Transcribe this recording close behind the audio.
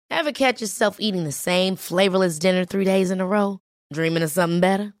Ever catch yourself eating the same flavorless dinner 3 days in a row? Dreaming of something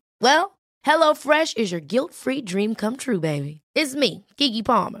better? Well, HelloFresh is your guilt-free dream come true, baby. It's me, Keke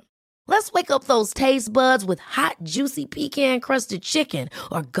Palmer. Let's wake up those taste buds with hot, juicy pecan-crusted chicken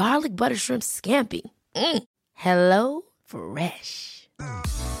or garlic butter shrimp scampi. Hello Fresh.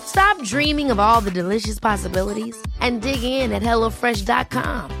 Stop dreaming of all the delicious possibilities and dig in at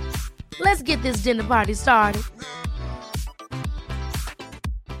HelloFresh.com. Let's get this dinner party started.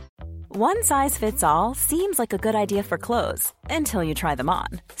 One size fits all seems like a good idea for clothes until you try them on.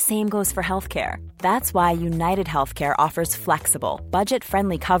 Same goes for healthcare. That's why United Healthcare offers flexible,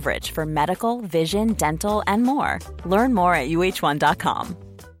 budget-friendly coverage for medical, vision, dental, and more. Learn more at UH1.com.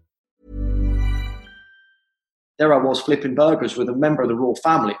 There I was flipping burgers with a member of the royal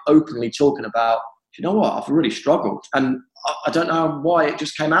family, openly talking about, you know what, I've really struggled. And I don't know why it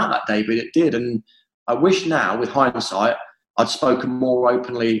just came out that day, but it did. And I wish now, with hindsight, I'd spoken more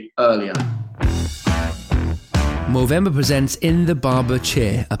openly earlier. Movember presents In the Barber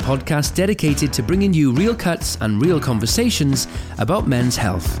Chair, a podcast dedicated to bringing you real cuts and real conversations about men's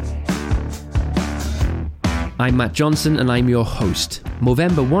health. I'm Matt Johnson and I'm your host.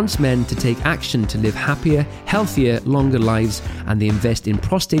 Movember wants men to take action to live happier, healthier, longer lives, and they invest in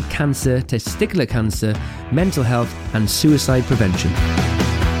prostate cancer, testicular cancer, mental health, and suicide prevention.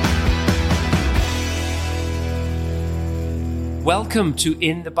 Welcome to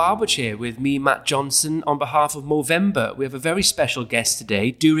In the Barber Chair with me, Matt Johnson, on behalf of Movember. We have a very special guest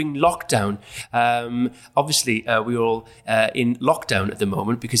today during lockdown. Obviously, we're all in lockdown at the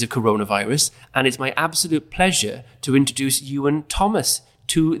moment because of coronavirus, and it's my absolute pleasure to introduce Ewan Thomas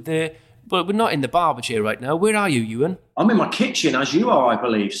to the... Well, we're not in the barber chair right now. Where are you, Ewan? I'm in my kitchen, as you are, I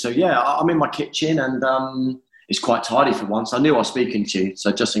believe. So, yeah, I'm in my kitchen, and it's quite tidy for once. I knew I was speaking to you,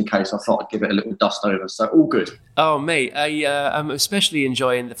 so just in case, I thought I'd give it a little dust over. So, all good. Oh, mate, I'm especially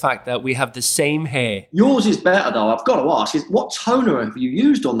enjoying the fact that we have the same hair. Yours is better, though. I've got to ask, what toner have you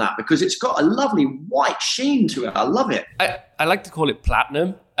used on that? Because it's got a lovely white sheen to it. I love it. I like to call it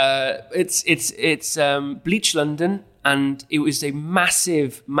platinum. It's Bleach London. And it was a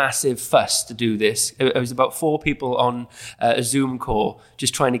massive, massive fuss to do this. It was about 4 people on a Zoom call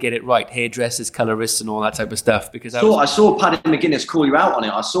just trying to get it right. Hairdressers, colorists and all that type of stuff. Because I saw Paddy McGuinness call you out on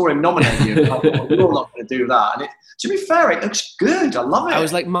it. I saw him nominate you. I thought, you're not going to do that. And to be fair, it looks good. I love it. I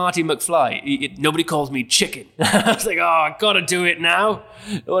was like Marty McFly. Nobody calls me chicken. I was like, I've got to do it now.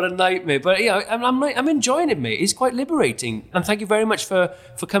 What a nightmare. But yeah, I'm enjoying it, mate. It's quite liberating. And thank you very much for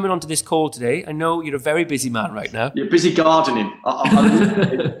coming onto this call today. I know you're a very busy man right now. You're busy gardening.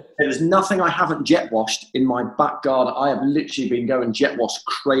 There's nothing I haven't jet washed in my back garden. I have literally been going jet wash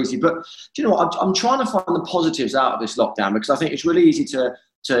crazy. But do you know what? I'm trying to find the positives out of this lockdown, because I think it's really easy to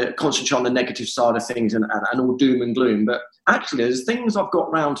concentrate on the negative side of things and all doom and gloom. But actually, there's things I've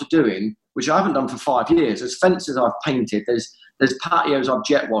got round to doing which I haven't done for 5 years. There's fences I've painted. There's patios I've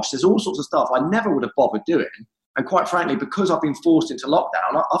jet washed. There's all sorts of stuff I never would have bothered doing. And quite frankly, because I've been forced into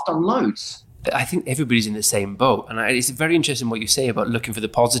lockdown, I've done loads. I think everybody's in the same boat. And it's very interesting what you say about looking for the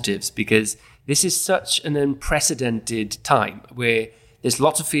positives, because this is such an unprecedented time where there's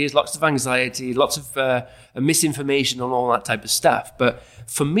lots of fears, lots of anxiety, lots of misinformation and all that type of stuff. But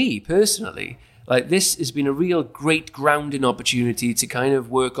for me personally, like, this has been a real great grounding opportunity to kind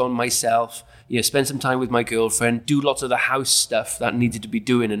of work on myself, spend some time with my girlfriend, do lots of the house stuff that needed to be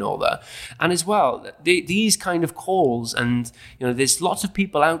doing and all that. And as well, these kind of calls and, there's lots of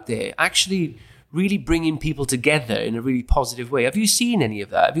people out there actually really bringing people together in a really positive way. Have you seen any of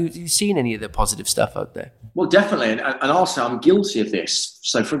that? Have you seen any of the positive stuff out there? Well, definitely. And also, I'm guilty of this.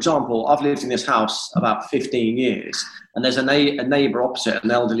 So, for example, I've lived in this house about 15 years, and there's a neighbour opposite,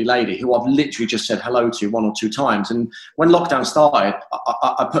 an elderly lady, who I've literally just said hello to 1 or 2 times. And when lockdown started,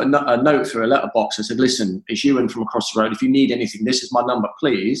 I put a note through a letterbox and said, listen, it's Ewan from across the road. If you need anything, this is my number,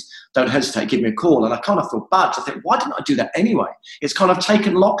 please. Don't hesitate, give me a call. And I kind of feel bad. So I think, why didn't I do that anyway? It's kind of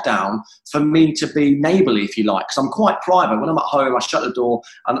taken lockdown for me to be neighbourly, if you like, because I'm quite private. When I'm at home, I shut the door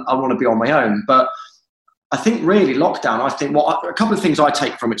and I want to be on my own. But I think really lockdown, a couple of things I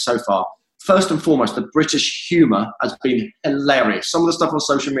take from it so far. First and foremost, the British humour has been hilarious. Some of the stuff on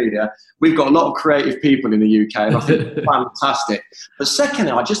social media, we've got a lot of creative people in the UK, and I think it's fantastic. But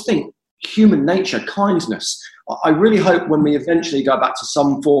secondly, I just think human nature, kindness. I really hope when we eventually go back to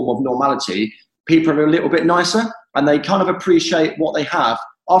some form of normality, people are a little bit nicer and they kind of appreciate what they have.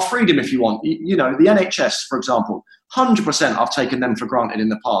 Our freedom, if you want. The NHS, for example, 100% I've taken them for granted in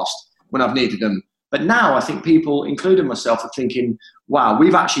the past when I've needed them. But now I think people, including myself, are thinking, wow,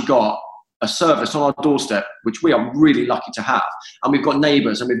 we've actually got a service on our doorstep, which we are really lucky to have. And we've got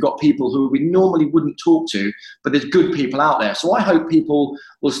neighbours and we've got people who we normally wouldn't talk to, but there's good people out there. So I hope people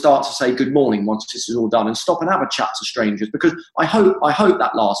will start to say good morning once this is all done and stop and have a chat to strangers, because I hope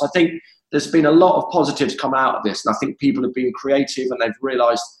that lasts. I think there's been a lot of positives come out of this, and I think people have been creative and they've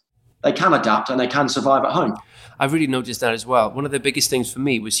realised they can adapt and they can survive at home. I've really noticed that as well. One of the biggest things for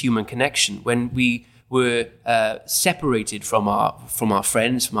me was human connection. When we were separated from our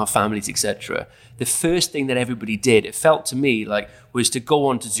friends, from our families, etc., the first thing that everybody did, it felt to me like, was to go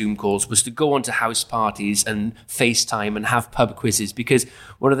on to Zoom calls, was to go on to house parties and FaceTime and have pub quizzes, because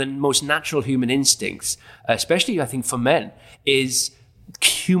one of the most natural human instincts, especially I think for men, is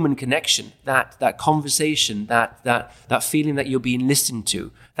human connection, that conversation, that feeling that you're being listened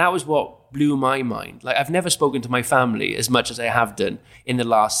to. That was what blew my mind. Like, I've never spoken to my family as much as I have done in the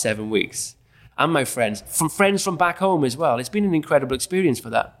last 7 weeks. And my friends from back home as well. It's been an incredible experience for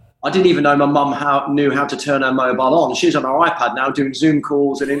that. I didn't even know my mum knew how to turn her mobile on. She's on her iPad now doing Zoom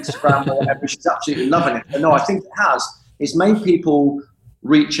calls and Instagram or whatever. She's absolutely loving it. But no, I think it's made people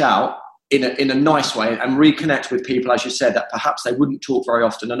reach out in a nice way and reconnect with people, as you said, that perhaps they wouldn't talk very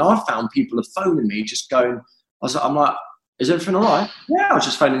often. And I've found people are phoning me just going, I'm like, is everything all right? Yeah, I was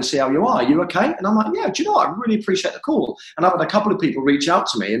just phoning to see how you are. Are you okay? And I'm like, yeah, do you know what? I really appreciate the call. And I've had a couple of people reach out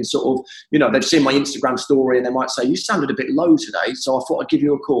to me and sort of, they've seen my Instagram story and they might say, you sounded a bit low today, so I thought I'd give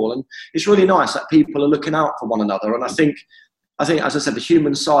you a call. And it's really nice that people are looking out for one another. And I think, as I said, the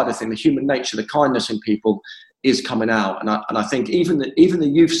human side of things, the human nature, the kindness in people is coming out. And I think even the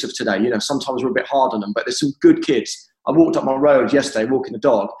youths of today, sometimes we're a bit hard on them, but there's some good kids. I walked up my road yesterday walking the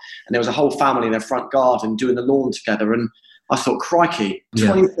dog, and there was a whole family in their front garden doing the lawn together. And I thought, crikey,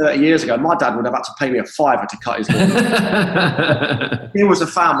 20, 30 years ago, my dad would have had to pay me a $5 to cut his lawn. Here was a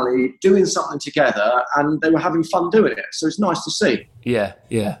family doing something together, and they were having fun doing it. So it's nice to see. Yeah.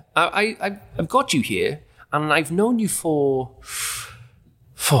 I've got you here, and I've known you for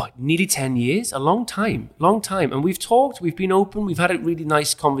nearly 10 years, a long time. And we've talked, we've been open, we've had really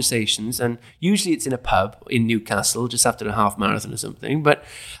nice conversations, and usually it's in a pub in Newcastle just after a half marathon or something. But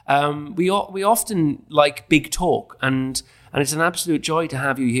we often like big talk, and it's an absolute joy to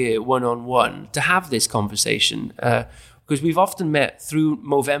have you here one-on-one to have this conversation, because we've often met through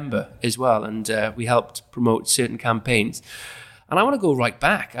Movember as well, and we helped promote certain campaigns. And I want to go right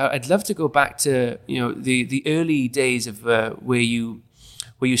back. I'd love to go back to the early days of where you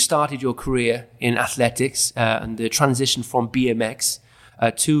started your career in athletics and the transition from BMX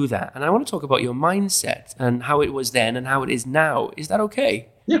to that. And I want to talk about your mindset and how it was then and how it is now. Is that okay?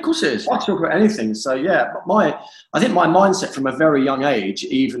 Yeah, of course it is. I talk about anything. So yeah, I think my mindset from a very young age,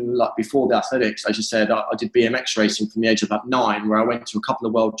 even like before the athletics, as you said, I did BMX racing from the age of about 9, where I went to a couple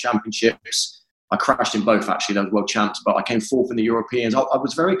of world championships. I crashed in both, actually, those world champs, but I came fourth in the Europeans. I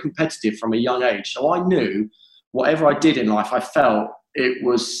was very competitive from a young age. So I knew whatever I did in life, I felt it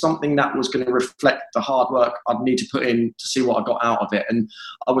was something that was going to reflect the hard work I'd need to put in to see what I got out of it. And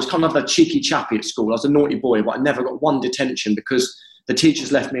I was kind of a cheeky chappy at school. I was a naughty boy, but I never got one detention because the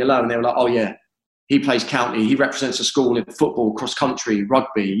teachers left me alone. They were like, oh yeah, he plays county, he represents a school in football, cross country,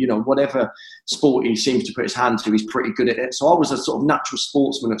 rugby, whatever sport he seems to put his hand to, he's pretty good at it. So I was a sort of natural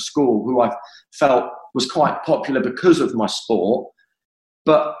sportsman at school who I felt was quite popular because of my sport.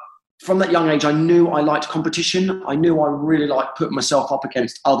 But from that young age, I knew I liked competition. I knew I really liked putting myself up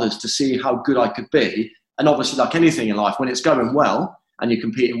against others to see how good I could be. And obviously, like anything in life, when it's going well and you're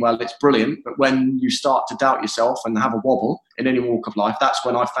competing well, it's brilliant. But when you start to doubt yourself and have a wobble in any walk of life, that's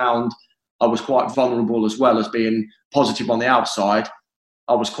when I found I was quite vulnerable, as well as being positive on the outside.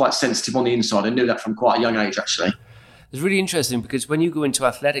 I was quite sensitive on the inside. I knew that from quite a young age, actually. It's really interesting because when you go into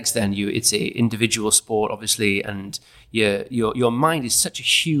athletics, then it's a individual sport, obviously, and your mind is such a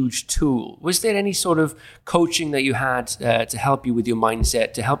huge tool. Was there any sort of coaching that you had to help you with your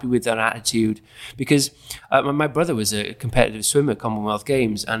mindset, to help you with that attitude? Because my brother was a competitive swimmer at Commonwealth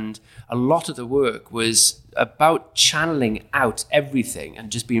Games, and a lot of the work was about channeling out everything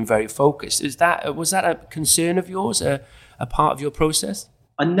and just being very focused. Was that a concern of yours, a part of your process?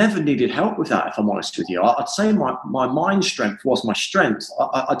 I never needed help with that, if I'm honest with you. I'd say my mind strength was my strength.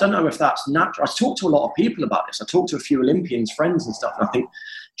 I don't know if that's natural. I talk to a lot of people about this. I talk to a few Olympians, friends and stuff, and I think,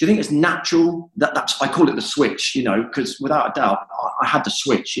 do you think it's natural? That's I call it the switch, because without a doubt, I had the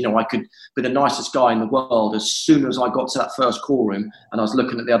switch. I could be the nicest guy in the world. As soon as I got to that first call room and I was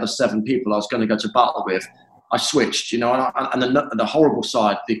looking at the other 7 people I was going to go to battle with, I switched, and the horrible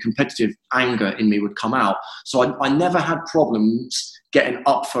side, the competitive anger in me would come out. So I never had problems getting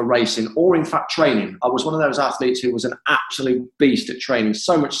up for racing or in fact training. I was one of those athletes who was an absolute beast at training,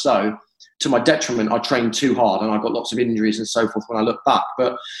 so much so to my detriment, I trained too hard and I got lots of injuries and so forth when I look back.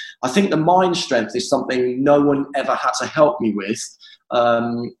 But I think the mind strength is something no one ever had to help me with.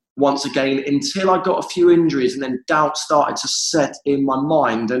 Once again, until I got a few injuries and then doubt started to set in my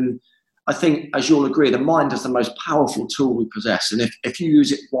mind. And I think, as you'll agree, the mind is the most powerful tool we possess. And if you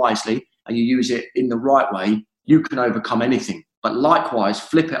use it wisely and you use it in the right way, you can overcome anything. But likewise,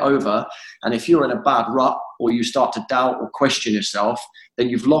 flip it over. And if you're in a bad rut or you start to doubt or question yourself, then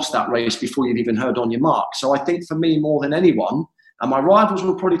you've lost that race before you've even heard on your mark. So I think for me, more than anyone, and my rivals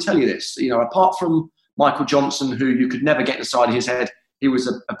will probably tell you this, apart from Michael Johnson, who you could never get inside his head, he was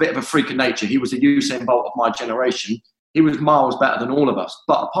a bit of a freak of nature. He was the Usain Bolt of my generation. He was miles better than all of us.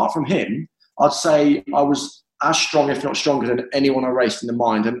 But apart from him, I'd say I was as strong, if not stronger, than anyone I raced in the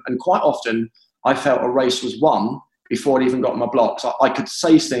mind. And quite often, I felt a race was won before I'd even got my blocks. I could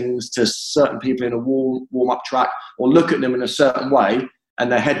say things to certain people in a warm-up track or look at them in a certain way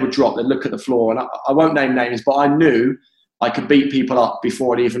and their head would drop. They'd look at the floor. And I won't name names, but I knew I could beat people up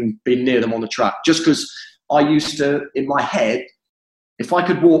before I'd even been near them on the track. Just because I used to, in my head, if I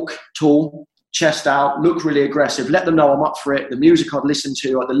could walk tall, chest out, look really aggressive, let them know I'm up for it, the music I'd listen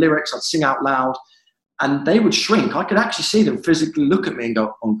to, the lyrics, I'd sing out loud, and they would shrink. I could actually see them physically look at me and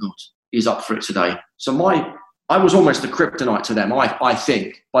go, oh God, he's up for it today. So I was almost the kryptonite to them, I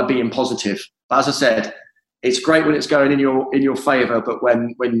think, by being positive. But as I said, it's great when it's going in your favour, but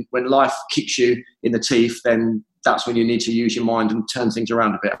when life kicks you in the teeth, then that's when you need to use your mind and turn things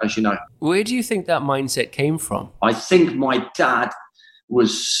around a bit, as you know. Where do you think that mindset came from? I think my dad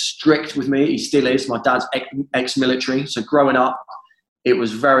was strict with me. He still is. My dad's ex-military. So growing up, it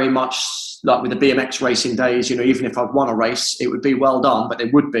was very much like with the BMX racing days, even if I'd won a race, it would be well done, but there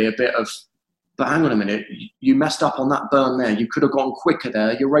would be a bit of, but hang on a minute, you messed up on that burn there. You could have gone quicker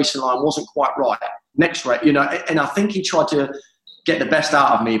there. Your racing line wasn't quite right. Next race, and I think he tried to get the best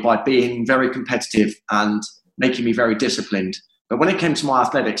out of me by being very competitive and making me very disciplined. But when it came to my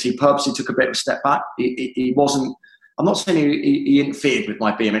athletics, he purposely took a bit of a step back. He wasn't, I'm not saying he interfered with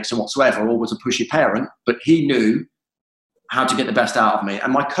my BMX whatsoever or was a pushy parent, but he knew how to get the best out of me.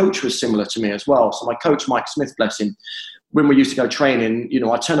 And my coach was similar to me as well. So my coach, Mike Smith, bless him, when we used to go training,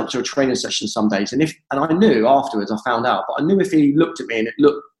 I turned up to a training session some days, and I knew afterwards, I found out, but I knew if he looked at me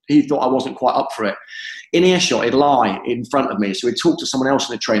and he thought I wasn't quite up for it, in earshot, he'd lie in front of me. So he'd talk to someone else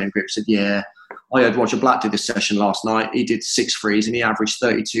in the training group, said, yeah, I heard Roger Black did this session last night. He did 6 threes and he averaged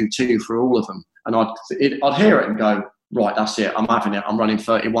 32.2 for all of them. And I'd hear it and go, right, that's it. I'm having it. I'm running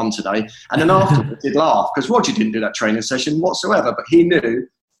 31 today. And then afterwards, he'd laugh because Roger didn't do that training session whatsoever, but he knew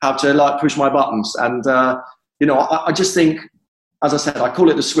how to push my buttons. And, I just think, as I said, I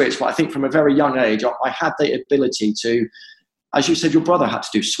call it the switch, but I think from a very young age, I had the ability to, as you said, your brother had to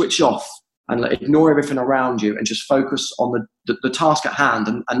do, switch off and ignore everything around you and just focus on the task at hand.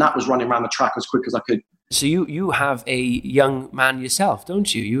 And that was running around the track as quick as I could. So you have a young man yourself,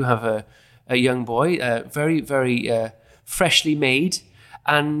 don't you? You have a young boy, very, very freshly made.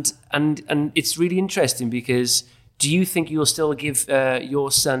 And it's really interesting because do you think you'll still give your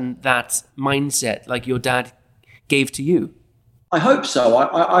son that mindset like your dad gave to you? I hope so.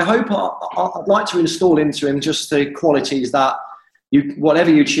 I hope I'd like to install into him just the qualities that whatever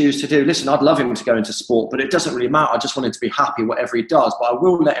you choose to do. Listen, I'd love him to go into sport, but it doesn't really matter. I just want him to be happy whatever he does. But I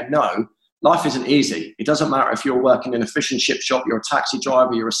will let him know life isn't easy. It doesn't matter if you're working in a fish and chip shop, you're a taxi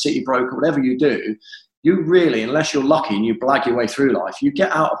driver, you're a city broker, whatever you do. You really, unless you're lucky and you blag your way through life, you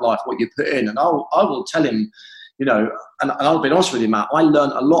get out of life what you put in. And I will tell him, and I'll be honest with you, Matt, I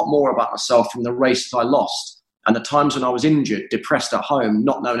learned a lot more about myself from the races I lost. And the times when I was injured, depressed at home,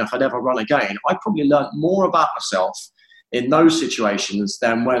 not knowing if I'd ever run again, I probably learned more about myself in those situations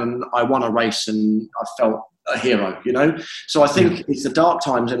than when I won a race and I felt a hero, So I think it's the dark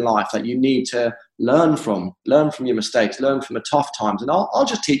times in life that you need to learn from your mistakes, learn from the tough times. And I'll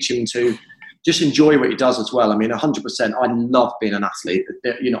just teach him to just enjoy what he does as well. I mean, 100%, I love being an athlete.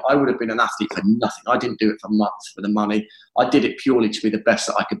 I would have been an athlete for nothing. I didn't do it for the money. I did it purely to be the best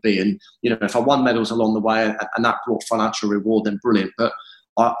that I could be. And, if I won medals along the way and that brought financial reward, then brilliant. But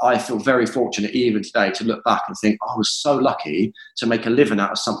I feel very fortunate even today to look back and think, I was so lucky to make a living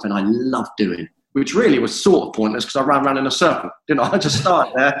out of something I loved doing, which really was sort of pointless because I ran around in a circle. I just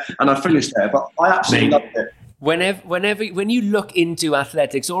started there and I finished there, but I absolutely loved it. When you look into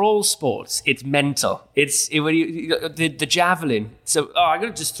athletics or all sports, it's mental. The javelin. So, I'm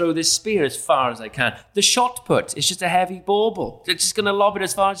going to just throw this spear as far as I can. The shot put is just a heavy bauble. You're just going to lob it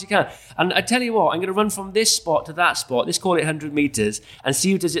as far as you can. And I tell you what, I'm going to run from this spot to that spot. Let's call it 100 meters and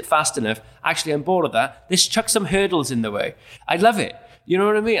see who does it fast enough. Actually, I'm bored of that. Let's chuck some hurdles in the way. I love it. You know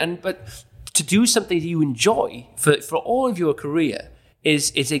what I mean? But to do something that you enjoy for all of your career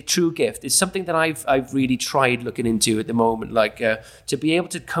is a true gift. It's something that I've really tried looking into at the moment, like to be able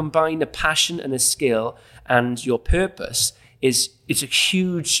to combine a passion and a skill and your purpose it's a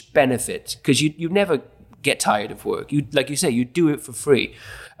huge benefit, because you never get tired of work. You, like you say, you do it for free.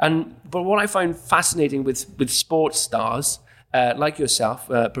 But what I find fascinating with sports stars like yourself,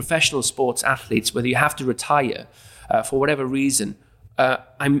 professional sports athletes, whether you have to retire for whatever reason,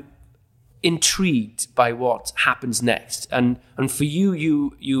 I'm intrigued by what happens next. And for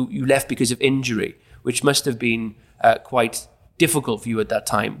you left because of injury, which must have been quite difficult for you at that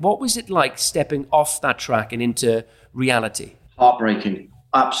time. What was it like stepping off that track and into reality? Heartbreaking,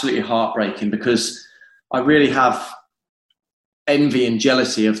 absolutely heartbreaking, because I really have envy and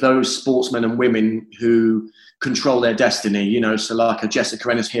jealousy of those sportsmen and women who control their destiny, you know, so like a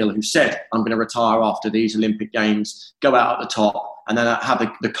Jessica Ennis-Hill, who said, I'm going to retire after these Olympic Games, go out at the top, and then have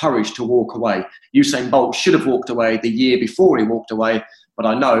the courage to walk away. Usain Bolt should have walked away the year before he walked away, but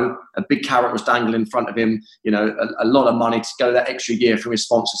I know a big carrot was dangling in front of him, you know, a lot of money to go that extra year from his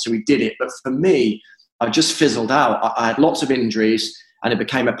sponsor, so he did it. But for me, I just fizzled out. I had lots of injuries, and it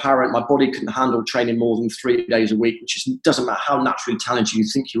became apparent my body couldn't handle training more than 3 days a week, which doesn't matter how naturally talented you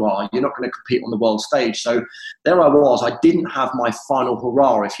think you are. You're not going to compete on the world stage. So there I was. I didn't have my final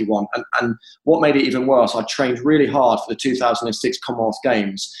hurrah, if you want. And what made it even worse, I trained really hard for the 2006 Commonwealth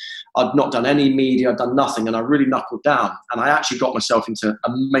Games. I'd not done any media, I'd done nothing, and I really knuckled down. And I actually got myself into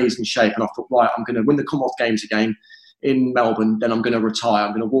amazing shape. And I thought, right, I'm going to win the Commonwealth Games again in Melbourne. Then I'm going to retire.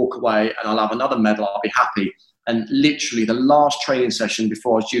 I'm going to walk away and I'll have another medal. I'll be happy. And literally the last training session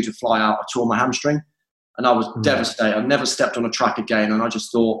before I was due to fly out, I tore my hamstring, and I was devastated. I've never stepped on a track again. And I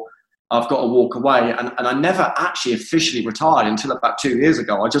just thought, I've got to walk away. And I never actually officially retired until about 2 years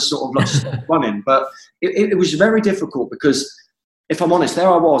ago. I just sort of like stopped running. But it was very difficult, because if I'm honest, there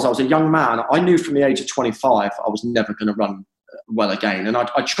I was a young man. I knew from the age of 25, I was never going to run well again. And I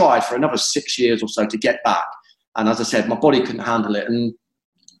tried for another 6 years or so to get back. And as I said, my body couldn't handle it. And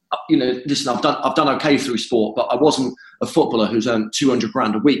you know, listen, I've done okay through sport, but I wasn't a footballer who's earned 200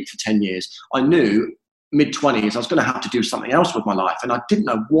 grand a week for 10 years. I knew mid-20s I was going to have to do something else with my life, and I didn't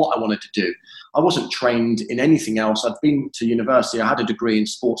know what I wanted to do. I wasn't trained in anything else. I'd been to university. I had a degree in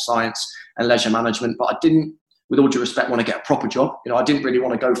sports science and leisure management, but I didn't, with all due respect, want to get a proper job. You know, I didn't really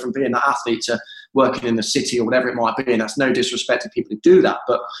want to go from being an athlete to working in the city or whatever it might be, and that's no disrespect to people who do that,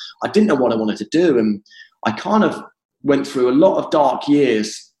 but I didn't know what I wanted to do. And I kind of went through a lot of dark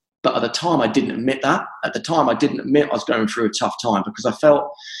years. But at the time, I didn't admit that. At the time, I didn't admit I was going through a tough time, because I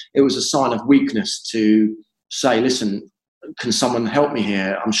felt it was a sign of weakness to say, listen, can someone help me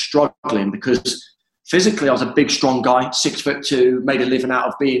here? I'm struggling, because physically I was a big, strong guy, 6'2", made a living out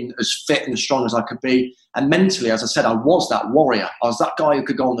of being as fit and strong as I could be. And mentally, as I said, I was that warrior. I was that guy who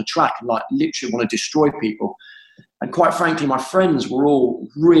could go on the track and like literally want to destroy people. And quite frankly, my friends were all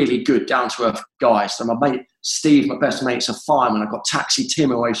really good, down-to-earth guys. So my mate Steve, my best mate's a fireman. I've got Taxi Tim,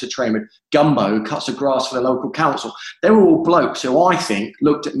 who I used to train with, Gumbo, who cuts the grass for the local council. They were all blokes who I think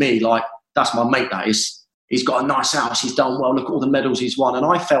looked at me like, that's my mate, that is. He's got a nice house, he's done well, look at all the medals he's won. And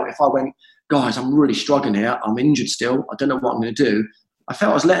I felt if I went, guys, I'm really struggling here, I'm injured still, I don't know what I'm going to do, I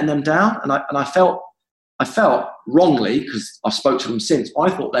felt I was letting them down. And I felt wrongly, because I spoke to them since, I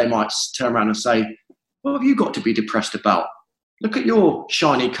thought they might turn around and say, what have you got to be depressed about? Look at your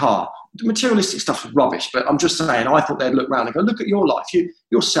shiny car. The materialistic stuff is rubbish, but I'm just saying, I thought they'd look around and go, look at your life.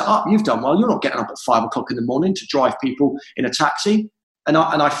 You're set up, you've done well. You're not getting up at 5 o'clock in the morning to drive people in a taxi. And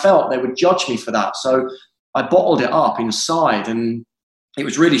I felt they would judge me for that. So I bottled it up inside, and it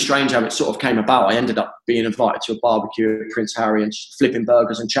was really strange how it sort of came about. I ended up being invited to a barbecue at Prince Harry and flipping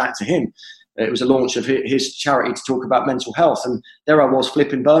burgers and chatting to him. It was a launch of his charity to talk about mental health. And there I was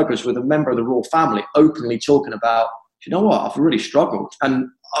flipping burgers with a member of the royal family, openly talking about, you know what, I've really struggled. And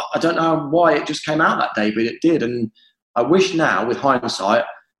I don't know why it just came out that day, but it did. And I wish now, with hindsight,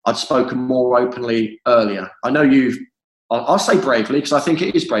 I'd spoken more openly earlier. I know I'll say bravely, because I think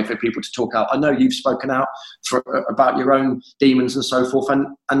it is brave for people to talk out. I know you've spoken out about your own demons and so forth.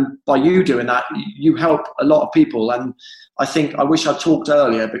 And by you doing that, you help a lot of people. And I think I wish I'd talked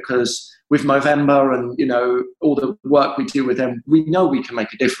earlier, because with Movember and, you know, all the work we do with them, we know we can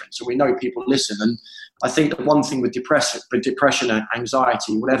make a difference, and we know people listen. And I think the one thing with depression and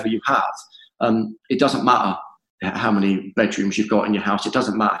anxiety, whatever you have, it doesn't matter. how many bedrooms you've got in your house. It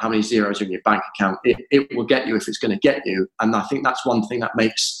doesn't matter how many zeros are in your bank account. It will get you if it's going to get you. And I think that's one thing that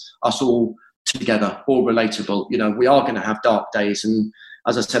makes us all together, all relatable. You know, we are going to have dark days. And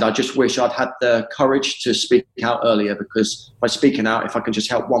as I said, I just wish I'd had the courage to speak out earlier, because by speaking out, if I can just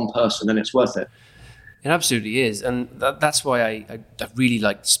help one person, then it's worth it. It absolutely is. And that's why I really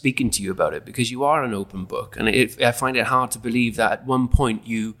like speaking to you about it, because you are an open book. And I find it hard to believe that at one point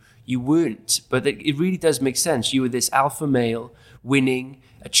you weren't. But it really does make sense. You were this alpha male, winning,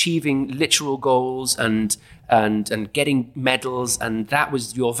 achieving literal goals and getting medals. And that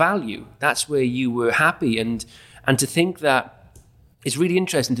was your value. That's where you were happy. And to think that, it's really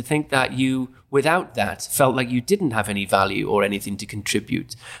interesting to think that you, without that, felt like you didn't have any value or anything to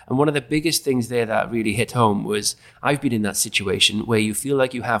contribute. And one of the biggest things there that really hit home was, I've been in that situation where you feel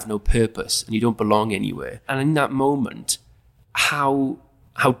like you have no purpose and you don't belong anywhere. And in that moment, how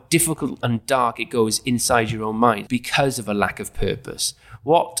difficult and dark it goes inside your own mind because of a lack of purpose.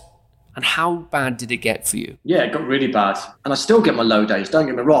 And how bad did it get for you? Yeah, it got really bad. And I still get my low days, don't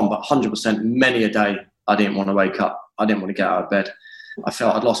get me wrong, but 100% many a day I didn't want to wake up. I didn't want to get out of bed. I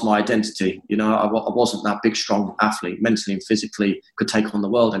felt I'd lost my identity. You know, I wasn't that big, strong athlete, mentally and physically could take on the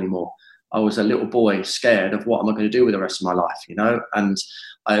world anymore. I was a little boy scared of what am I going to do with the rest of my life, you know? And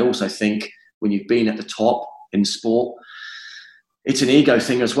I also think when you've been at the top in sport, it's an ego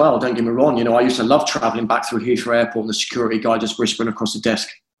thing as well. Don't get me wrong. You know, I used to love traveling back through Heathrow Airport and the security guy just whispering across the desk,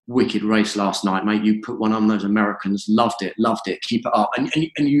 "Wicked race last night, mate. You put one on those Americans. Loved it. Keep it up." And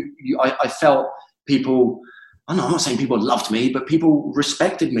I felt people, I'm not saying people loved me, but people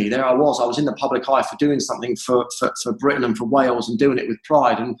respected me. There I was in the public eye for doing something for Britain and for Wales and doing it with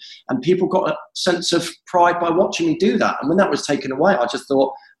pride. And people got a sense of pride by watching me do that. And when that was taken away, I just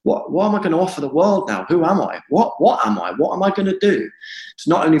thought, what am I going to offer the world now? Who am I? What am I? What am I going to do to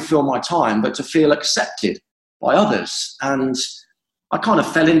not only fill my time, but to feel accepted by others? And I kind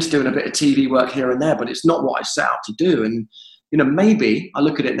of fell into doing a bit of TV work here and there, but it's not what I set out to do. And, you know, maybe I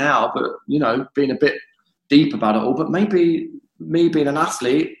look at it now, but, you know, being a bit deep about it all, but maybe me being an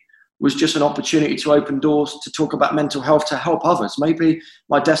athlete was just an opportunity to open doors to talk about mental health, to help others. Maybe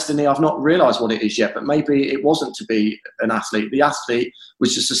my destiny, I've not realised what it is yet, but maybe it wasn't to be an athlete. The athlete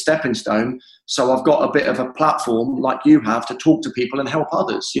was just a stepping stone. So I've got a bit of a platform like you have to talk to people and help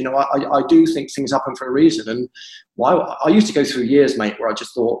others. You know, I do think things happen for a reason. And I used to go through years, mate, where I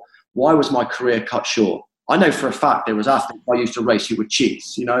just thought, why was my career cut short? I know for a fact there was athletes I used to race who were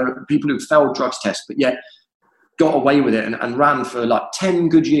cheats, you know, people who failed drugs tests, but yet got away with it and ran for like 10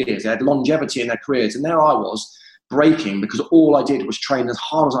 good years. They had longevity in their careers. And there I was breaking because all I did was train as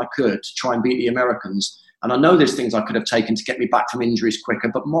hard as I could to try and beat the Americans. And I know there's things I could have taken to get me back from injuries quicker,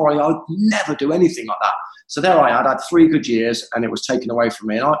 but morally, I would never do anything like that. So there I had 3 good years and it was taken away from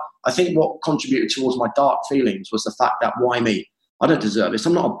me. And I think what contributed towards my dark feelings was the fact that, why me? I don't deserve this.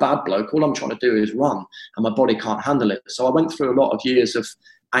 I'm not a bad bloke. All I'm trying to do is run and my body can't handle it. So I went through a lot of years of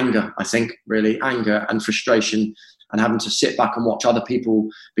anger, I think, really anger and frustration, and having to sit back and watch other people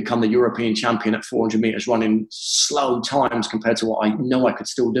become the European champion at 400 meters running slow times compared to what I know I could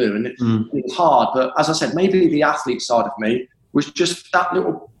still do. And it was hard, but as I said, maybe the athlete side of me was just that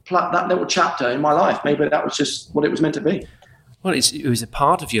little chapter in my life. Maybe that was just what it was meant to be. Well, it was a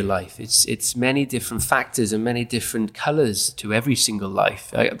part of your life. It's many different factors and many different colours to every single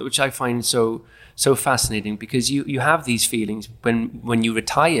life, which I find so fascinating, because you have these feelings when you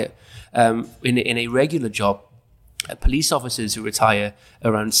retire in a regular job. Police officers who retire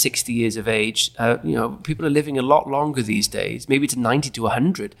around 60 years of age, you know, people are living a lot longer these days, maybe to 90 to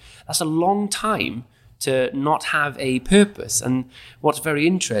 100. That's a long time to not have a purpose. And what's very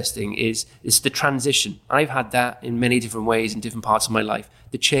interesting is the transition. I've had that in many different ways in different parts of my life.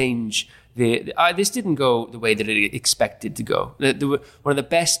 The change, this didn't go the way that it expected to go. One of the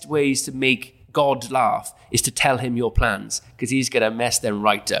best ways to make God laugh is to tell him your plans, because he's going to mess them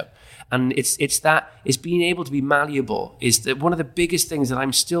right up. And it's being able to be malleable is one of the biggest things that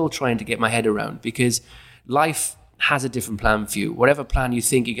I'm still trying to get my head around, because life has a different plan for you. Whatever plan you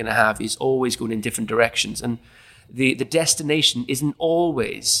think you're going to have is always going in different directions. And the destination isn't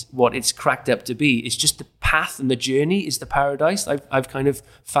always what it's cracked up to be. It's just the path, and the journey is the paradise I've kind of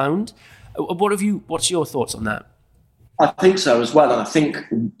found. What's your thoughts on that? I think so as well. And I think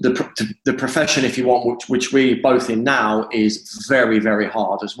the profession, if you want, which we both in now, is very, very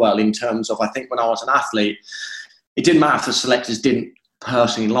hard as well, in terms of, I think when I was an athlete, it didn't matter if the selectors didn't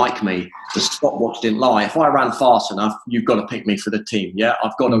personally like me, the stopwatch didn't lie. If I ran fast enough, you've got to pick me for the team. Yeah,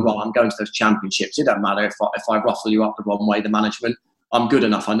 I've got to run. I'm going to those championships. It doesn't matter if I ruffle you up the wrong way, the management. I'm good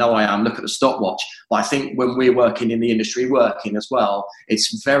enough. I know I am. Look at the stopwatch. But I think when we're working in the industry, working as well,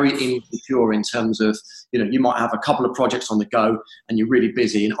 it's very insecure in terms of, you might have a couple of projects on the go and you're really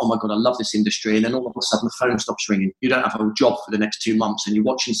busy and, oh my God, I love this industry. And then all of a sudden the phone stops ringing. You don't have a job for the next 2 months and you're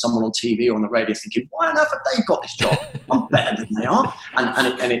watching someone on TV or on the radio thinking, why on earth have they got this job? I'm better than they are.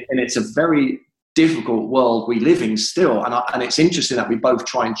 And it's a very difficult world we live in still. And it's interesting that we both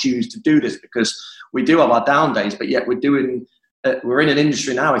try and choose to do this, because we do have our down days, but yet we're in an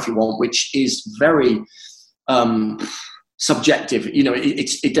industry now, if you want, which is very subjective.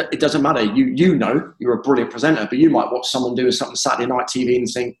 It doesn't matter. You're a brilliant presenter, but you might watch someone doing something Saturday night TV and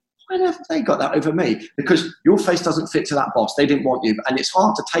think, why on earth have they got that over me? Because your face doesn't fit to that boss. They didn't want you. And it's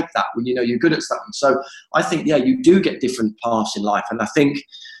hard to take that when you're good at something. So I think, you do get different paths in life. And I think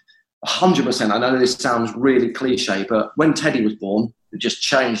 100%, I know this sounds really cliche, but when Teddy was born, it just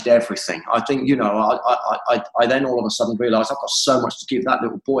changed everything. I think, I then all of a sudden realised I've got so much to give that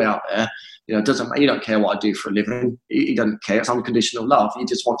little boy out there. It doesn't matter. He don't care what I do for a living. He doesn't care. It's unconditional love. He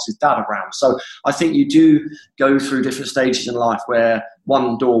just wants his dad around. So I think you do go through different stages in life where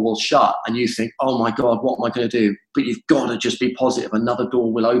one door will shut and you think, oh my God, what am I going to do? But you've got to just be positive. Another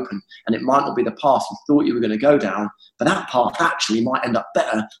door will open, and it might not be the path you thought you were going to go down, but that path actually might end up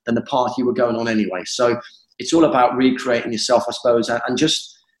better than the path you were going on anyway. So it's all about recreating yourself, I suppose, and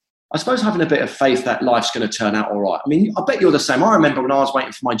just, I suppose, having a bit of faith that life's going to turn out all right. I mean, I bet you're the same. I remember when I was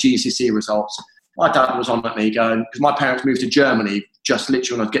waiting for my GCSE results, my dad was on at me going, because my parents moved to Germany just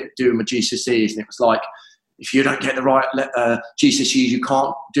literally when I was doing my GCSEs, and it was like, if you don't get the right GCSEs, you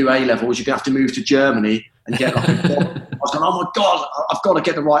can't do A-levels, you're going to have to move to Germany and get like a job. I was going, oh my God, I've got to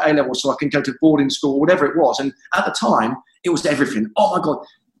get the right A-levels so I can go to boarding school, whatever it was. And at the time, it was everything. Oh my God.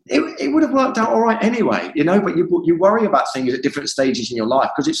 It would have worked out all right anyway, but you worry about things at different stages in your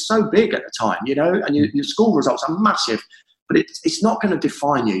life because it's so big at the time, and your school results are massive, but it's not going to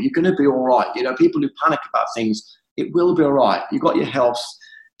define you. You're going to be all right. People who panic about things, it will be all right. You've got your health,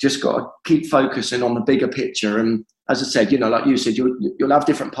 just got to keep focusing on the bigger picture. And as I said, like you said, you'll have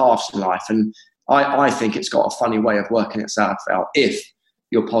different paths in life. And I think it's got a funny way of working itself out if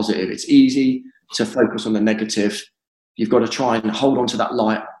you're positive. It's easy to focus on the negative. You've got to try and hold on to that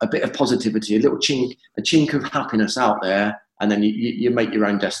light, a bit of positivity, a chink of happiness out there, and then you make your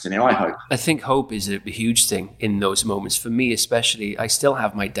own destiny, I hope. I think hope is a huge thing in those moments. For me especially, I still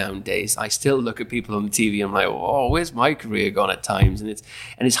have my down days. I still look at people on the TV and I'm like, oh, where's my career gone at times? And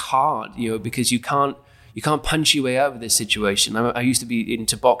it's hard, because you can't punch your way out of this situation. I used to be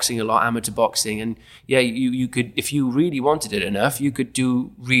into boxing a lot, amateur boxing, and you could, if you really wanted it enough, you could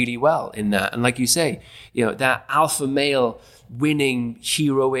do really well in that. And like you say, that alpha male winning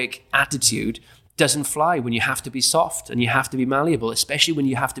heroic attitude doesn't fly when you have to be soft and you have to be malleable, especially when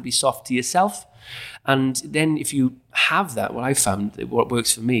you have to be soft to yourself. And then if you have that, what I found, what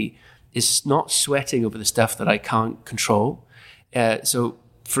works for me, is not sweating over the stuff that I can't control. So,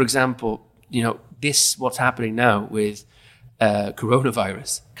 for example, what's happening now with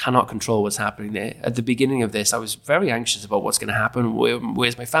coronavirus, cannot control what's happening there. At the beginning of this, I was very anxious about what's going to happen,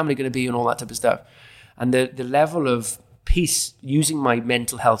 where's my family going to be and all that type of stuff. And the level of peace using my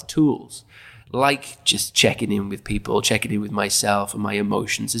mental health tools, like just checking in with people, checking in with myself and my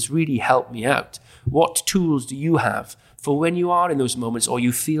emotions, has really helped me out. What tools do you have for when you are in those moments, or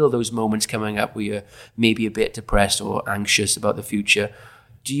you feel those moments coming up where you're maybe a bit depressed or anxious about the future?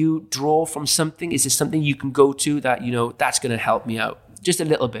 Do you draw from something? Is there something you can go to that, that's going to help me out just a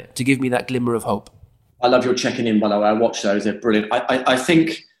little bit to give me that glimmer of hope? I love your checking in, by the way. I watch those. They're brilliant. I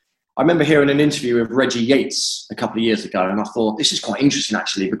think I remember hearing an interview with Reggie Yates a couple of years ago, and I thought this is quite interesting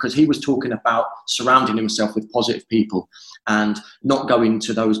actually, because he was talking about surrounding himself with positive people and not going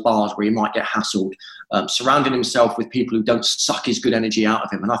to those bars where he might get hassled, surrounding himself with people who don't suck his good energy out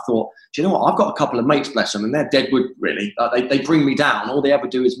of him. And I thought, do you know what? I've got a couple of mates, bless them, and they're dead wood, really. They bring me down. All they ever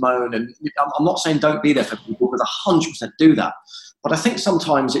do is moan. And I'm not saying don't be there for people, because 100% do that. But I think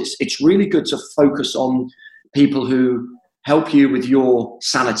sometimes it's really good to focus on people who help you with your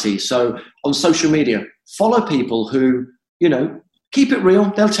sanity. So on social media, follow people who, keep it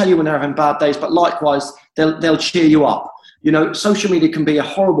real. They'll tell you when they're having bad days, but likewise, they'll cheer you up. Social media can be a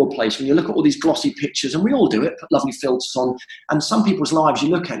horrible place when you look at all these glossy pictures, and we all do it, put lovely filters on, and some people's lives you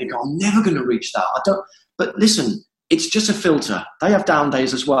look at and you go, I'm never going to reach that. But listen, it's just a filter. They have down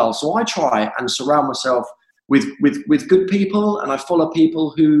days as well. So I try and surround myself with good people, and I follow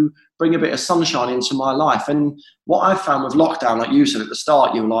people who bring a bit of sunshine into my life. And what I found with lockdown, like you said at the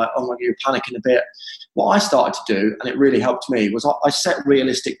start, you were like, oh my God, you're panicking a bit. What I started to do, and it really helped me, was I set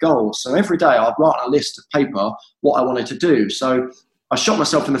realistic goals. So every day I'd write on a list of paper what I wanted to do. So I shot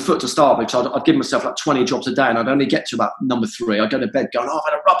myself in the foot to start with, because I'd give myself like 20 jobs a day and I'd only get to about number 3. I'd go to bed going, I've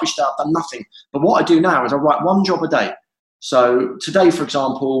had a rubbish day, I've done nothing. But what I do now is I write 1 job a day. So today, for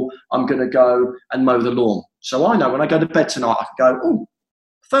example, I'm going to go and mow the lawn. So I know when I go to bed tonight, I can go,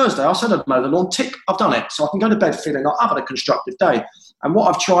 Thursday, I said I'd mow the lawn, tick, I've done it. So I can go to bed feeling like I've had a constructive day. And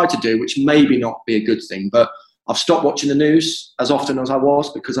what I've tried to do, which maybe not be a good thing, but I've stopped watching the news as often as I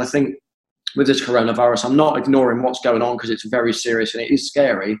was, because I think with this coronavirus, I'm not ignoring what's going on because it's very serious and it is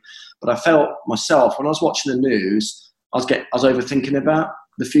scary. But I felt myself, when I was watching the news, I was overthinking about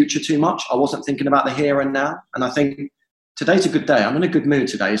the future too much. I wasn't thinking about the here and now. And I think today's a good day. I'm in a good mood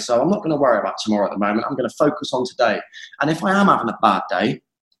today, so I'm not going to worry about tomorrow at the moment. I'm going to focus on today. And if I am having a bad day,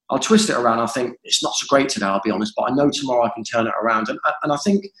 I'll twist it around. I think it's not so great today, I'll be honest, but I know tomorrow I can turn it around. And I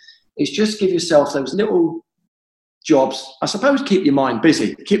think it's just give yourself those little jobs. I suppose keep your mind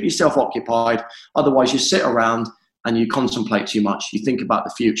busy, keep yourself occupied. Otherwise you sit around and you contemplate too much. You think about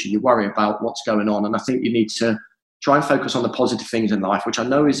the future, you worry about what's going on. And I think you need to try and focus on the positive things in life, which I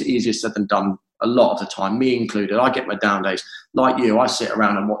know is easier said than done a lot of the time, me included. I get my down days. Like you, I sit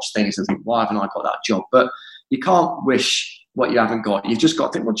around and watch things and think, why haven't I got that job? But you can't wish what you haven't got. You've just got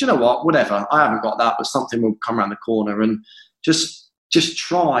to think, well, do you know what? Whatever. I haven't got that, but something will come around the corner. And just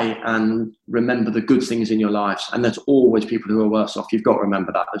try and remember the good things in your lives. And there's always people who are worse off. You've got to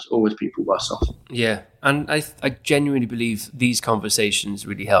remember that. There's always people worse off. Yeah. And I genuinely believe these conversations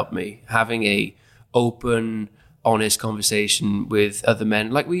really help me. Having a open, honest conversation with other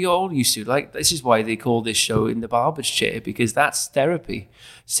men like we all used to. Like, this is why they call this show In the Barber's Chair, because that's therapy.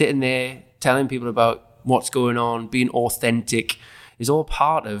 Sitting there, telling people about what's going on, being authentic, is all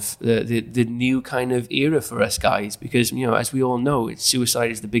part of the new kind of era for us guys, because, you know, as we all know,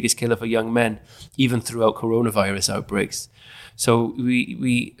 suicide is the biggest killer for young men, even throughout coronavirus outbreaks. So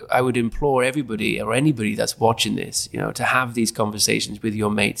I would implore everybody or anybody that's watching this, you know, to have these conversations with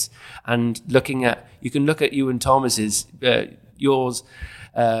your mates. And you can look at you and Thomas's, your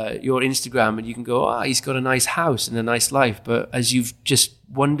Instagram, and you can go, he's got a nice house and a nice life. But as you've just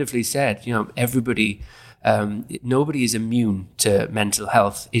wonderfully said, you know, everybody, nobody is immune to mental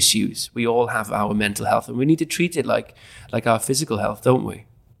health issues. We all have our mental health, and we need to treat it like our physical health, don't we?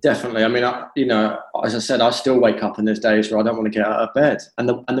 Definitely. I mean, as I said, I still wake up and there's days where I don't want to get out of bed. And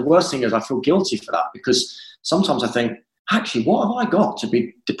the worst thing is I feel guilty for that, because sometimes I think, actually, what have I got to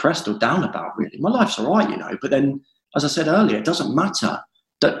be depressed or down about, really? My life's all right, you know. But then, as I said earlier, it doesn't matter.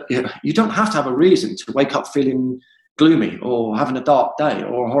 That you don't have to have a reason to wake up feeling gloomy or having a dark day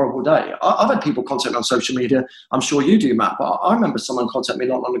or a horrible day. I've had people contact me on social media. I'm sure you do, Matt, but I remember someone contacted me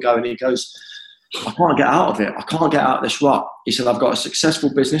not long ago and he goes, I can't get out of it. I can't get out of this rut. He said, I've got a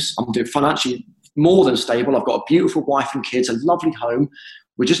successful business. I'm doing financially more than stable. I've got a beautiful wife and kids, a lovely home.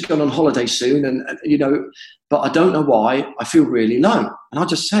 We're just going on holiday soon. And you know, but I don't know why I feel really low. And I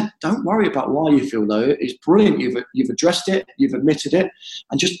just said, don't worry about why you feel low. It's brilliant. You've addressed it. You've admitted it,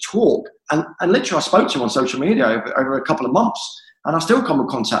 and just talk. And literally I spoke to him on social media over a couple of months. And I still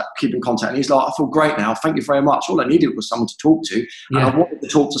keep in contact. And he's like, I feel great now. Thank you very much. All I needed was someone to talk to. And I wanted to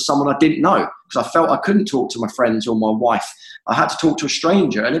talk to someone I didn't know, because I felt I couldn't talk to my friends or my wife. I had to talk to a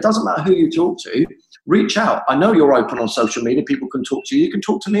stranger. And it doesn't matter who you talk to. Reach out. I know you're open on social media. People can talk to you. You can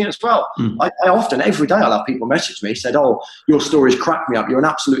talk to me as well. I often, every day, I'll have people message me, said, your stories crack me up. You're an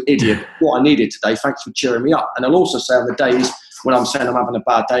absolute idiot. What I needed today. Thanks for cheering me up. And I'll also say on the days when I'm saying I'm having a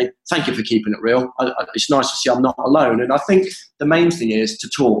bad day, thank you for keeping it real. It's nice to see I'm not alone. And I think the main thing is to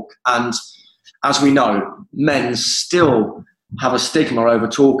talk. And as we know, men still have a stigma over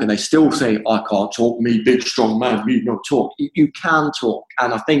talking. They still say, I can't talk, me big, strong man, me not talk. You can talk.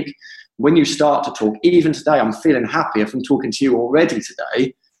 And I think when you start to talk, even today, I'm feeling happier from talking to you already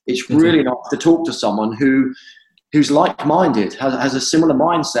today. It's really nice to talk to someone who's like-minded, has a similar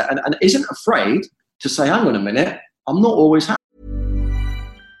mindset, and isn't afraid to say, hang on a minute, I'm not always happy.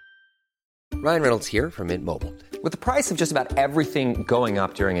 Ryan Reynolds here from Mint Mobile. With the price of just about everything going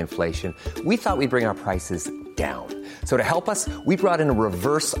up during inflation, we thought we'd bring our prices down. So to help us, we brought in a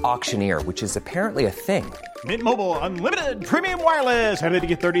reverse auctioneer, which is apparently a thing. Mint Mobile Unlimited Premium Wireless. How to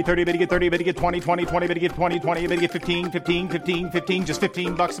get 30, 30, how to get 30, how to get 20, 20, 20, how to get 20, 20, how to get 15, 15, 15, 15, just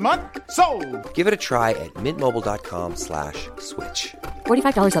 $15 a month? Sold! Give it a try at mintmobile.com/switch.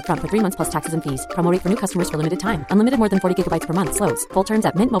 $45 up front for 3 months plus taxes and fees. Promo rate for new customers for limited time. Unlimited more than 40 gigabytes per month. Slows full terms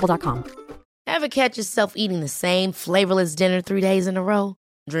at mintmobile.com. Ever catch yourself eating the same flavorless dinner 3 days in a row?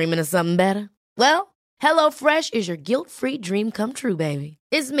 Dreaming of something better? Well, HelloFresh is your guilt-free dream come true, baby.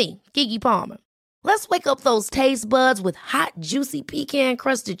 It's me, Keke Palmer. Let's wake up those taste buds with hot, juicy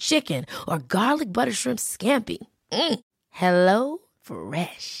pecan-crusted chicken or garlic butter shrimp scampi. Hello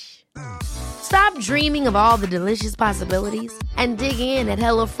Fresh. Stop dreaming of all the delicious possibilities and dig in at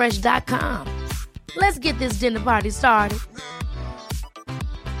HelloFresh.com. Let's get this dinner party started.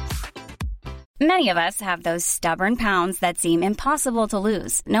 Many of us have those stubborn pounds that seem impossible to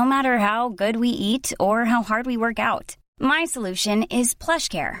lose, no matter how good we eat or how hard we work out. My solution is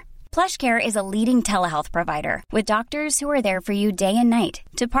PlushCare. PlushCare is a leading telehealth provider with doctors who are there for you day and night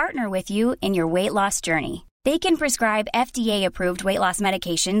to partner with you in your weight loss journey. They can prescribe FDA-approved weight loss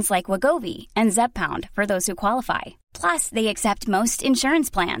medications like Wegovy and Zepbound for those who qualify. Plus, they accept most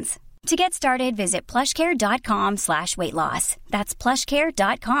insurance plans. To get started, visit plushcare.com/weightloss. That's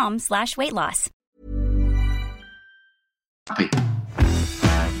plushcare.com/weightloss.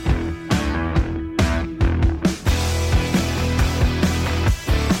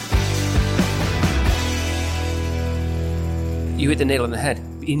 You hit the nail on the head.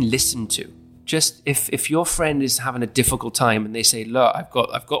 Being listened to. Just if your friend is having a difficult time and they say, look, I've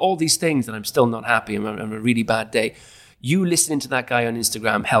got all these things and I'm still not happy, I'm having a really bad day. You listening to that guy on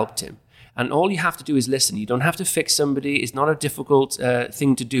Instagram helped him. And all you have to do is listen. You don't have to fix somebody. It's not a difficult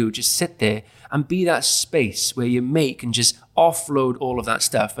thing to do. Just sit there and be that space where you make and just offload all of that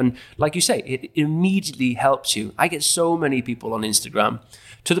stuff. And like you say, it immediately helps you. I get so many people on Instagram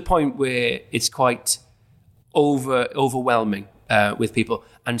to the point where it's quite overwhelming with people.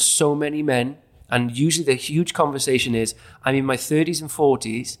 And so many men. And usually the huge conversation is, I'm in my 30s and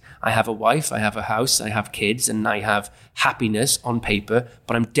 40s, I have a wife, I have a house, I have kids, and I have happiness on paper,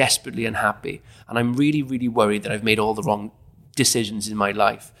 but I'm desperately unhappy. And I'm really, really worried that I've made all the wrong decisions in my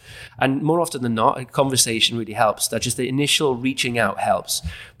life. And more often than not, a conversation really helps. That just the initial reaching out helps.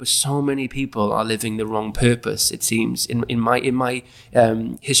 But so many people are living the wrong purpose, it seems. In my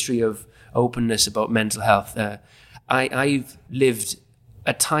history of openness about mental health, I've lived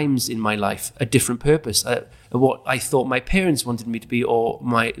at times in my life a different purpose, what I thought my parents wanted me to be, or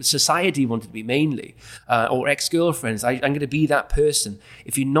my society wanted to be mainly, or ex-girlfriends. I'm going to be that person.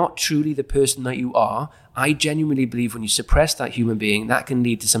 If you're not truly the person that you are, I genuinely believe when you suppress that human being, that can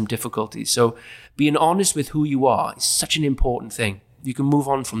lead to some difficulties. So being honest with who you are is such an important thing. You can move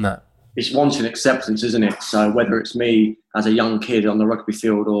on from that. It's wanting acceptance, isn't it? So whether it's me as a young kid on the rugby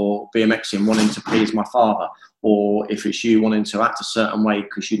field or BMXing wanting to please my father, or if it's you wanting to act a certain way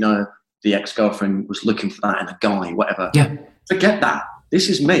because you know the ex-girlfriend was looking for that in a guy, whatever. Yeah. Forget that. This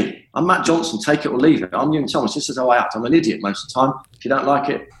is me. I'm Matt Johnson. Take it or leave it. I'm Ewan Thomas. This is how I act. I'm an idiot most of the time. If you don't like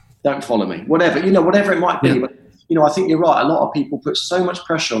it, don't follow me. Whatever it might be. Yeah. But, I think you're right. A lot of people put so much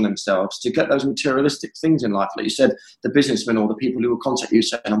pressure on themselves to get those materialistic things in life. Like you said, the businessmen or the people who will contact you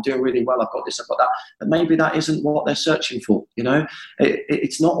saying, I'm doing really well, I've got this, I've got that. But maybe that isn't what they're searching for.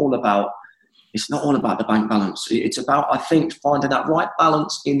 It's not all about the bank balance. It's about, I think, finding that right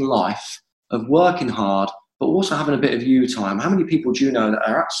balance in life of working hard, but also having a bit of you time. How many people do you know that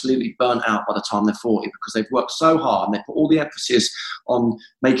are absolutely burnt out by the time they're 40 because they've worked so hard and they put all the emphasis on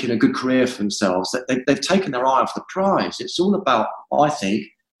making a good career for themselves that they've taken their eye off the prize? It's all about, I think,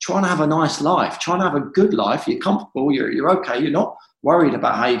 trying to have a nice life, trying to have a good life. You're comfortable, you're okay, you're not worried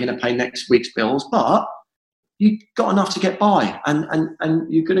about how you're going to pay next week's bills, but you've got enough to get by, and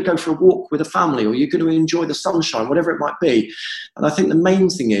you're going to go for a walk with a family, or you're going to enjoy the sunshine, whatever it might be. And I think the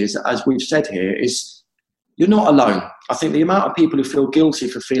main thing is, as we've said here, is you're not alone. I think the amount of people who feel guilty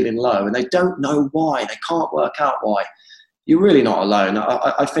for feeling low and they don't know why, they can't work out why, you're really not alone.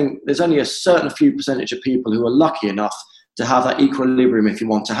 I think there's only a certain few percentage of people who are lucky enough to have that equilibrium, if you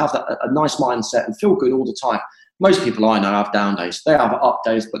want, to have a nice mindset and feel good all the time. Most people I know have down days. They have up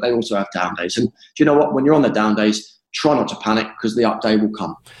days, but they also have down days. And do you know what? When you're on the down days, try not to panic because the up day will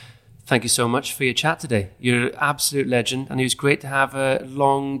come. Thank you so much for your chat today. You're an absolute legend, and it was great to have a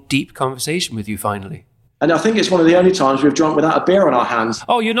long, deep conversation with you finally. And I think it's one of the only times we've drunk without a beer in our hands.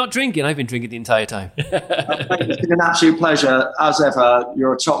 Oh, you're not drinking? I've been drinking the entire time. It's been an absolute pleasure, as ever.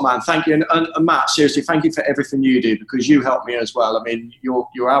 You're a top man. Thank you. And Matt, seriously, thank you for everything you do, because you help me as well. I mean,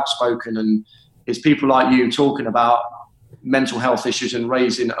 you're outspoken, and it's people like you talking about mental health issues and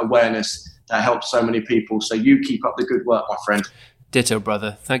raising awareness that helps so many people. So you keep up the good work, my friend. Ditto,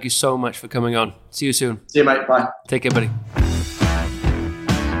 brother. Thank you so much for coming on. See you soon. See you, mate. Bye. Take care, buddy.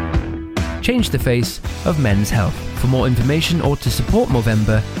 Change the face of men's health. For more information or to support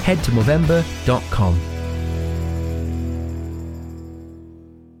Movember, head to Movember.com.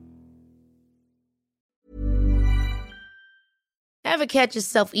 Ever catch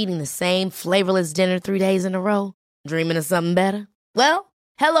yourself eating the same flavorless dinner 3 days in a row? Dreaming of something better? Well,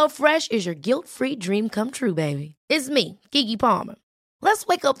 HelloFresh is your guilt-free dream come true, baby. It's me, Keke Palmer. Let's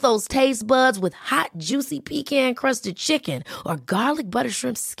wake up those taste buds with hot, juicy pecan-crusted chicken or garlic butter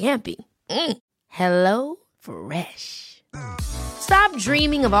shrimp scampi. Hello Fresh. Stop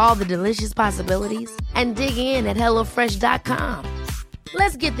dreaming of all the delicious possibilities and dig in at HelloFresh.com.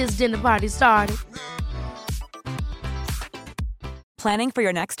 Let's get this dinner party started. Planning for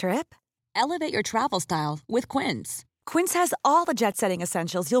your next trip? Elevate your travel style with Quince. Quince has all the jet-setting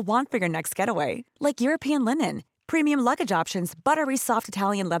essentials you'll want for your next getaway, like European linen, premium luggage options, buttery soft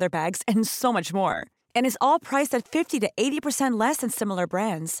Italian leather bags, and so much more. And is all priced at 50 to 80% less than similar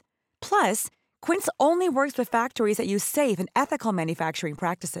brands. Plus, Quince only works with factories that use safe and ethical manufacturing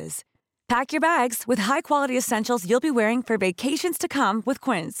practices. Pack your bags with high-quality essentials you'll be wearing for vacations to come with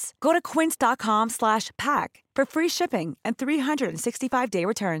Quince. Go to quince.com/pack for free shipping and 365-day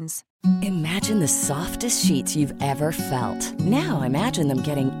returns. Imagine the softest sheets you've ever felt. Now imagine them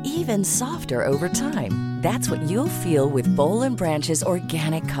getting even softer over time. That's what you'll feel with Boll & Branch's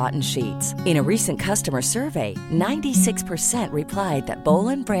organic cotton sheets. In a recent customer survey, 96% replied that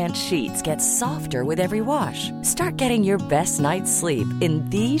Boll & Branch sheets get softer with every wash. Start getting your best night's sleep in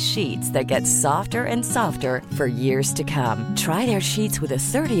these sheets that get softer and softer for years to come. Try their sheets with a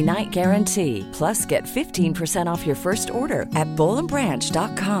 30-night guarantee. Plus, get 15% off your first order at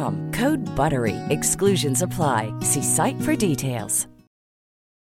bollandbranch.com. Code BUTTERY. Exclusions apply. See site for details.